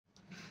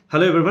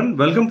Hello everyone,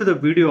 welcome to the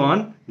video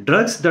on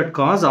drugs that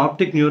cause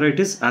optic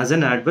neuritis as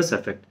an adverse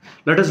effect.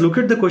 Let us look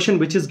at the question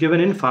which is given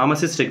in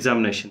pharmacist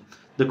examination.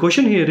 The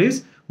question here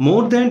is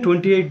more than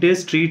 28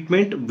 days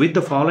treatment with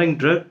the following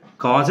drug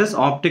causes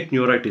optic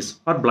neuritis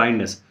or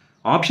blindness.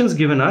 Options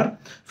given are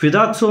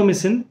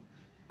fidaxomicin,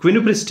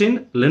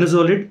 quinapritin,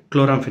 linezolid,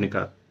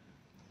 chloramphenicol.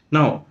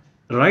 Now,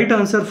 right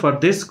answer for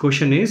this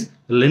question is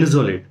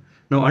linezolid.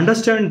 Now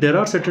understand there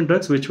are certain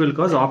drugs which will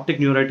cause optic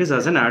neuritis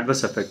as an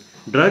adverse effect.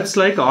 Drugs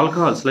like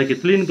alcohols like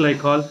ethylene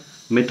glycol,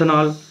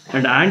 methanol,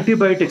 and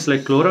antibiotics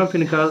like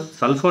chloramphenicol,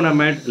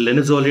 sulfonamide,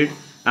 linezolid,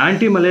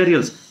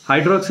 anti-malarials,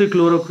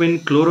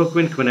 hydroxychloroquine,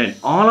 chloroquine, quinine,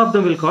 all of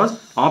them will cause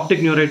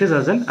optic neuritis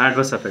as an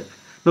adverse effect.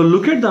 Now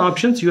look at the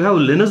options. You have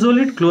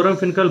linezolid,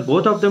 chloramphenicol,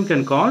 both of them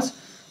can cause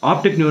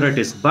optic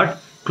neuritis, but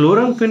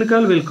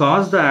chloramphenicol will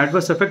cause the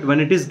adverse effect when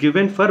it is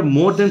given for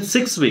more than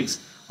 6 weeks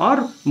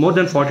or more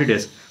than 40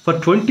 days. For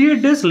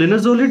 28 days,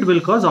 linezolid will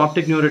cause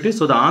optic neuritis.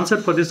 So the answer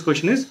for this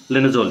question is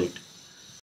linezolid.